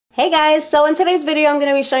Hey guys, so in today's video I'm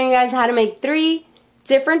going to be showing you guys how to make 3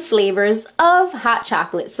 different flavors of hot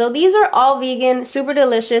chocolate. So these are all vegan, super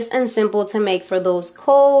delicious, and simple to make for those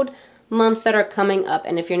cold months that are coming up.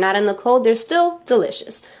 And if you're not in the cold, they're still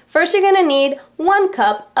delicious. First, you're going to need 1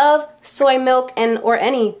 cup of soy milk or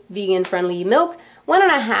any vegan friendly milk,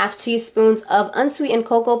 1.5 teaspoons of unsweetened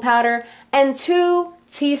cocoa powder, and 2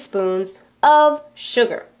 teaspoons of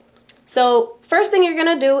sugar. So first thing you're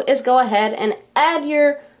going to do is go ahead and add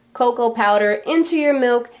your cocoa powder into your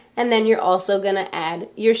milk, and then you're also going to add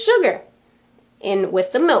your sugar in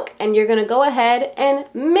with the milk, and you're going to go ahead and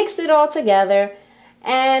mix it all together.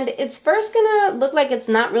 And it's first going to look like it's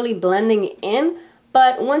not really blending in,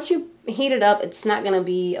 but once you heat it up, it's not going to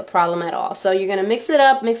be a problem at all. So you're going to mix it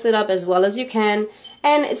up as well as you can,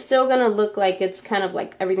 and it's still going to look like it's kind of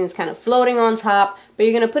like everything's kind of floating on top, but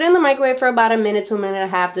you're going to put it in the microwave for about 1 minute to 1.5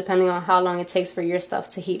 minutes, depending on how long it takes for your stuff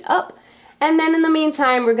to heat up. And then in the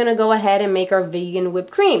meantime, we're going to go ahead and make our vegan whipped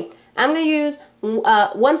cream. I'm going to use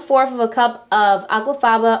 1/4 of a cup of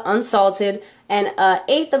aquafaba unsalted and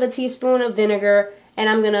 1/8 of a teaspoon of vinegar. And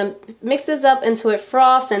I'm going to mix this up until it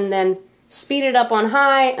froths, and then speed it up on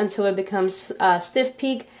high until it becomes stiff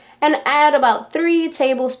peak. And add about 3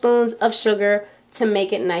 tablespoons of sugar to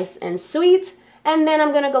make it nice and sweet. And then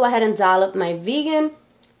I'm going to go ahead and dollop my vegan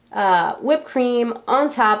whipped cream on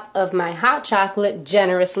top of my hot chocolate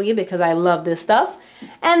generously because I love this stuff.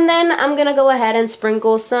 And then I'm gonna go ahead and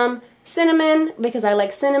sprinkle some cinnamon because I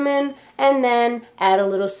like cinnamon, and then add a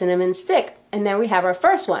little cinnamon stick. And then we have our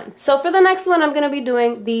first one. So for the next one, I'm gonna be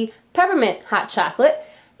doing the peppermint hot chocolate.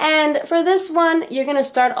 And for this one, you're gonna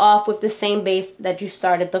start off with the same base that you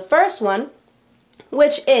started the first one,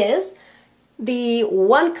 which is the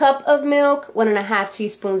 1 cup of milk, 1.5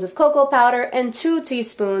 teaspoons of cocoa powder, and 2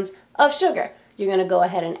 teaspoons of sugar. You're going to go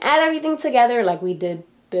ahead and add everything together like we did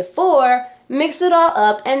before, mix it all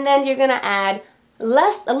up, and then you're going to add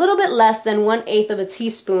a little bit less than 1/8 of a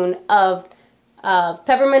teaspoon of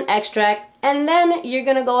peppermint extract, and then you're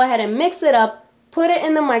going to go ahead and mix it up, put it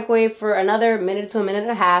in the microwave for another 1 minute to 1.5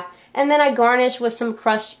 minutes, and then I garnish with some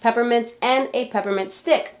crushed peppermints and a peppermint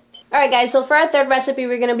stick. Alright guys, so for our third recipe,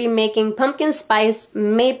 we're going to be making pumpkin spice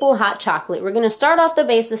maple hot chocolate. We're going to start off the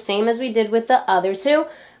base the same as we did with the other two,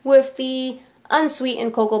 with the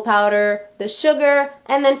unsweetened cocoa powder, the sugar,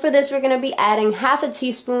 and then for this we're going to be adding 1/2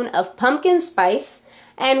 teaspoon of pumpkin spice,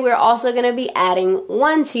 and we're also going to be adding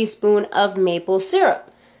 1 teaspoon of maple syrup.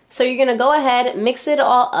 So you're going to go ahead, mix it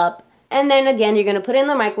all up, and then again you're going to put it in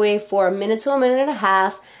the microwave for 1 minute to 1.5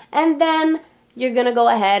 minutes, and then you're going to go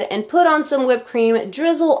ahead and put on some whipped cream,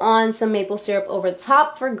 drizzle on some maple syrup over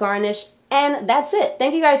top for garnish, and that's it.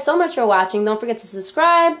 Thank you guys so much for watching. Don't forget to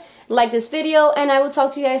subscribe, like this video, and I will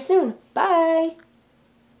talk to you guys soon. Bye!